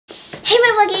Hey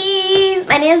my vloggies!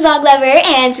 My name is Vloglover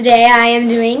and today I am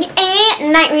doing a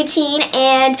night routine,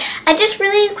 and I just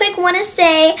really quick want to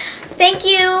say thank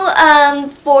you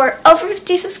for over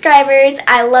 50 subscribers.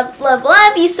 I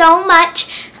love you so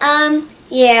much.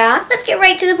 Yeah, let's get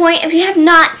right to the point. If you have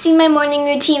not seen my morning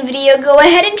routine video, go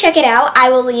ahead and check it out. I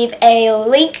will leave a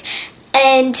link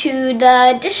into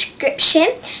the description.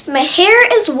 My hair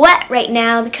is wet right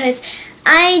now because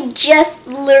I just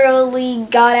literally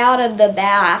got out of the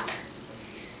bath.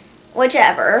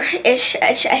 Whichever,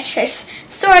 it's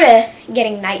sort of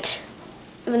getting night,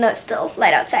 even though it's still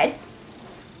light outside.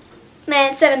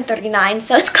 Man, it's 7:39,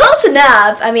 so it's close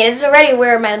enough. I mean, it's already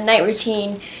where my night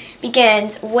routine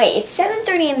begins. Wait, it's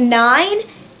 7:39?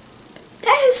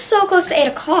 That is so close to 8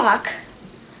 o'clock.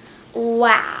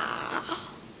 Wow.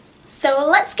 So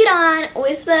let's get on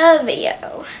with the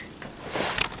video.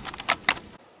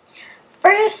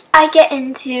 First, I get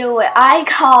into what I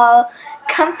call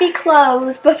comfy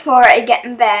clothes before I get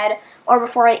in bed, or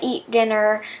before I eat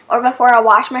dinner, or before I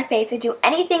wash my face or do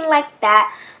anything like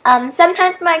that.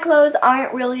 Sometimes my clothes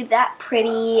aren't really that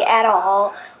pretty at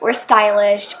all or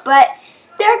stylish, but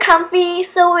they're comfy,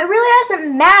 so it really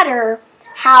doesn't matter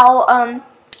how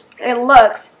it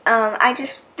looks.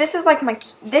 This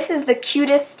is the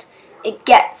cutest it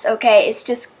gets, okay? It's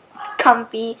just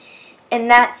comfy. And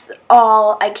that's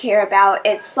all I care about.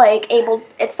 It's like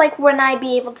when I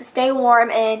be able to stay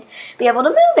warm and be able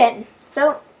to move in.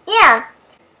 So yeah.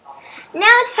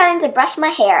 Now it's time to brush my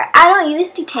hair. I don't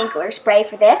use detangler spray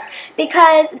for this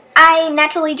because I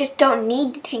naturally just don't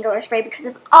need detangler spray because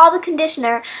of all the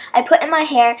conditioner I put in my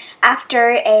hair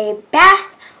after a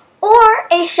bath or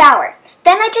a shower.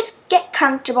 Then I just get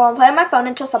comfortable and play on my phone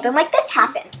until something like this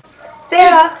happens.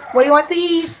 Sarah, what do you want to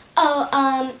eat? Oh,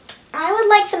 I would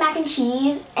like some mac and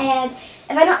cheese, and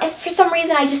if for some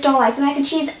reason I just don't like the mac and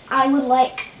cheese, I would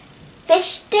like fish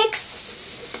sticks.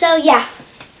 So yeah.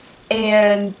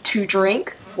 And to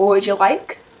drink, what would you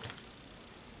like?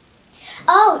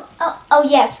 Oh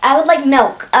yes, I would like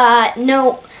milk.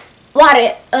 No,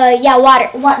 water. Yeah, water.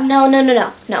 What? No,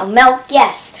 milk.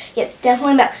 Yes,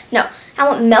 definitely milk. No, I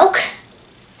want milk,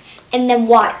 and then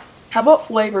water. How about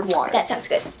flavored water? That sounds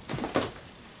good.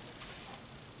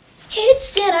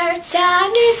 It's dinner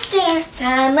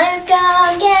time, let's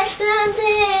go get some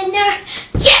dinner,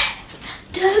 yeah!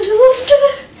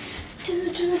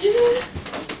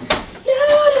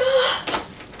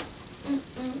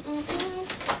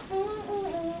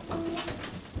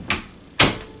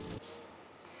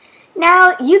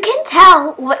 Now, you can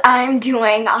tell what I'm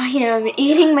doing. I am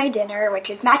eating my dinner, which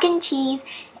is mac and cheese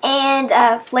and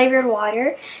flavored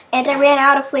water. And I ran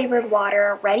out of flavored water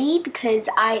already because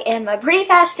I am a pretty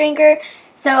fast drinker.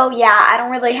 So yeah, I don't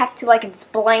really have to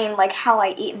explain how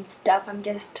I eat and stuff. I'm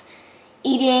just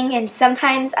eating, and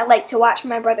sometimes I like to watch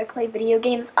my brother play video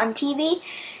games on TV.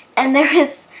 And there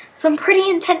is some pretty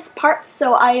intense parts,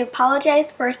 so I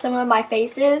apologize for some of my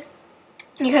faces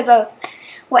because of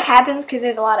what happens, because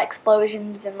there's a lot of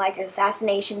explosions and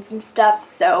assassinations and stuff.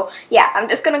 So yeah, I'm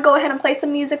just gonna go ahead and play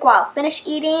some music while I finish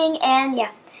eating, and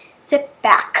yeah, sit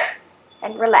back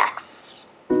and relax.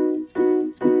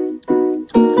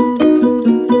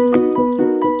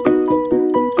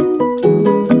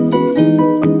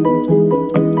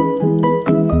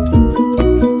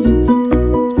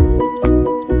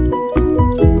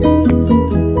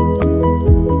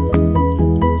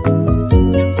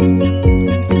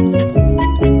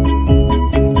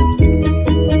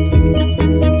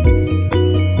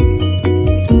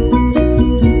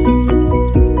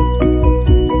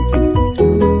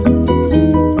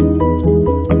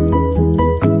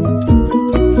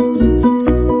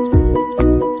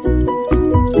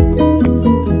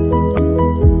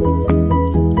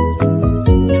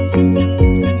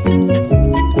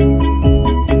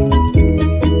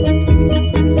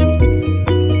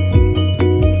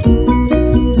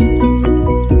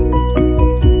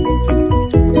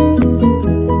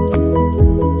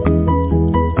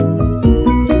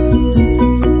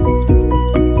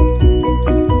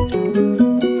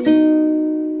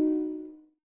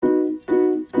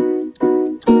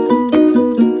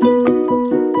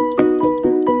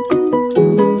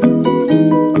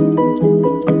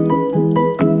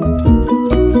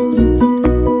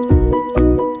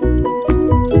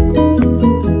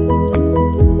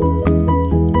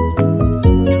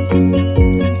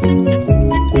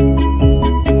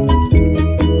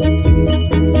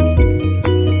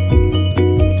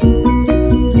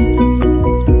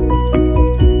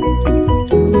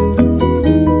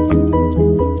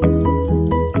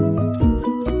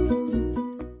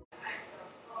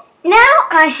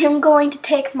 I am going to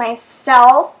take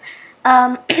myself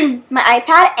my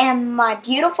iPad and my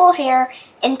beautiful hair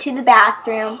into the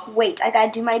bathroom. Wait, I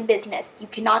gotta do my business. You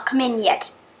cannot come in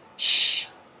yet. Shh,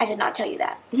 I did not tell you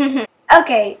that.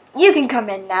 Okay, you can come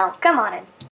in now. Come on in.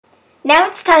 Now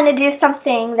it's time to do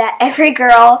something that every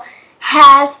girl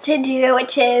has to do,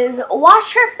 which is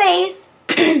wash her face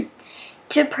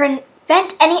to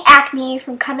prevent any acne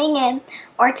from coming in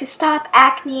or to stop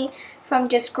acne from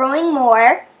just growing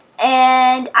more.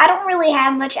 And I don't really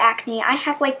have much acne. I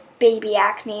have like baby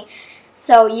acne,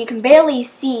 so you can barely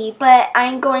see, but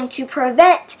I'm going to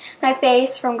prevent my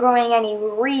face from growing any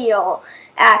real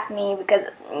acne because,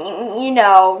 you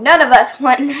know, none of us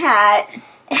want that.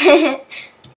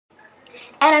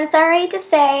 And I'm sorry to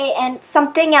say, and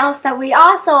something else that we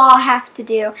also all have to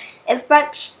do is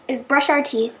brush our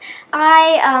teeth.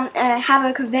 I have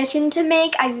a confession to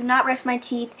make. I do not brush my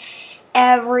teeth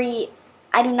every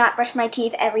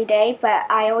day, but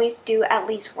I always do at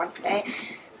least once a day.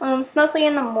 Mostly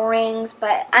in the mornings,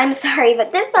 but I'm sorry,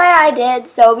 but this night I did,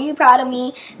 so be proud of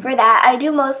me for that. I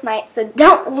do most nights, so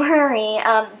don't worry.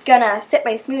 I'm gonna sip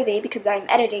my smoothie because I'm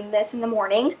editing this in the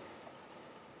morning.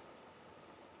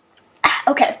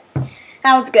 Okay,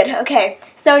 that was good. Okay,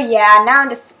 so yeah, now I'm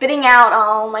just spitting out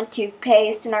all my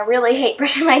toothpaste, and I really hate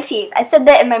brushing my teeth. I said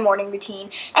that in my morning routine.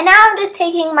 And now I'm just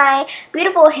taking my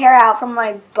beautiful hair out from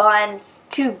my bun. It's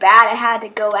too bad it had to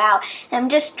go out. And I'm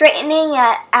just straightening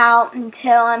it out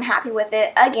until I'm happy with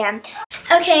it again.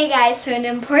 Okay guys, so an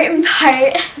important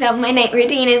part about my night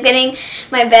routine is getting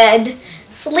my bed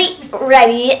sleep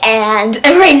ready, and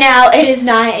right now it is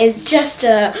not. It's just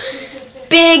a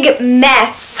big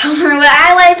mess, or what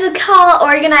I like to call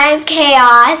organized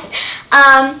chaos.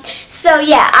 So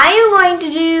yeah, I am going to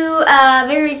do a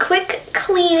very quick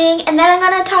cleaning, and then I'm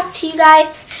going to talk to you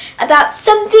guys about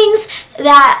some things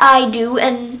that I do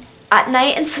at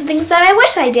night and some things that I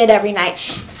wish I did every night.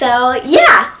 So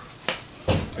yeah,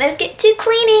 let's get to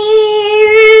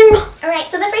cleaning.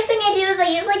 Alright, so the first thing I do is I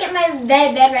usually get my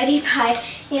bed ready by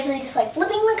usually just like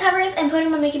flipping the covers and putting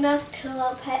my Mickey Mouse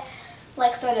pillow pet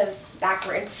like sort of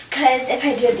backwards, because if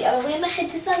I do it the other way, my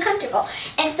head is uncomfortable.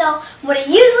 And so what I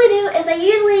usually do is I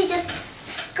usually just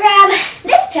grab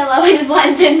this pillow, which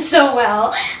blends in so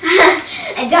well.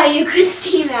 I doubt you could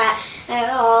see that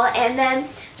at all. And then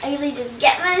I usually just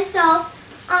get myself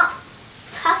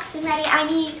tucked and ready. I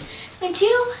need my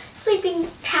 2 sleeping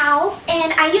pals,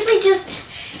 and I usually just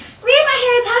read my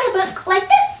Harry Potter book like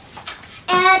this.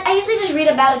 And I usually just read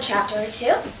about a chapter or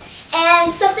 2.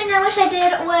 And something I wish I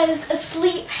did was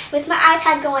sleep with my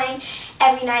iPad going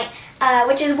every night,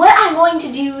 which is what I'm going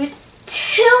to do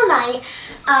tonight,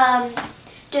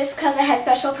 just because I had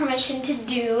special permission to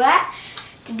do that.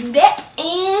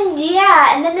 And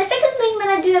yeah, and then the second thing that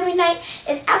I do every night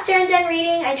is after I'm done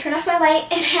reading, I turn off my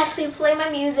light and I actually play my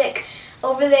music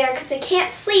over there because I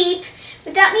can't sleep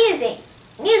without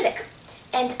music.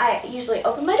 And I usually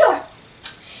open my door.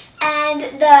 And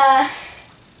the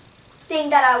thing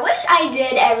that I wish I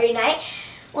did every night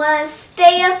was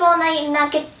stay up all night and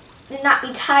not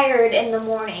be tired in the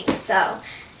morning. So,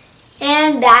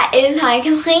 and that is my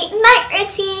complete night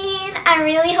routine. I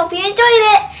really hope you enjoyed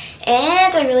it,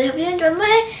 and I really hope you enjoyed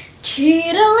my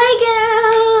Cheetah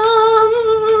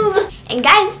leggings. And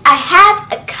guys, I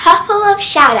have a couple of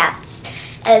shout outs,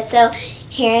 so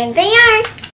here they are.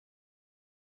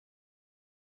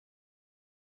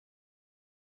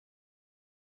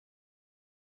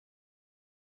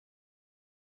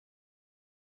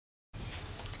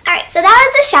 Alright, so that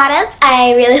was the shoutouts.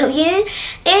 I really hope you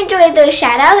enjoyed those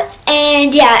shoutouts.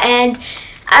 And yeah, and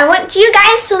I want you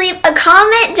guys to leave a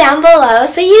comment down below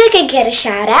so you can get a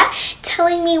shout out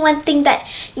telling me one thing that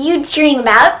you dream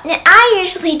about. And I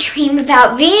usually dream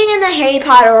about being in the Harry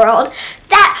Potter world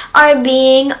that are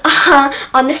being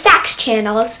on the Sax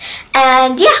channels.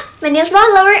 And yeah, my name is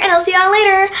Vloglover, and I'll see y'all later.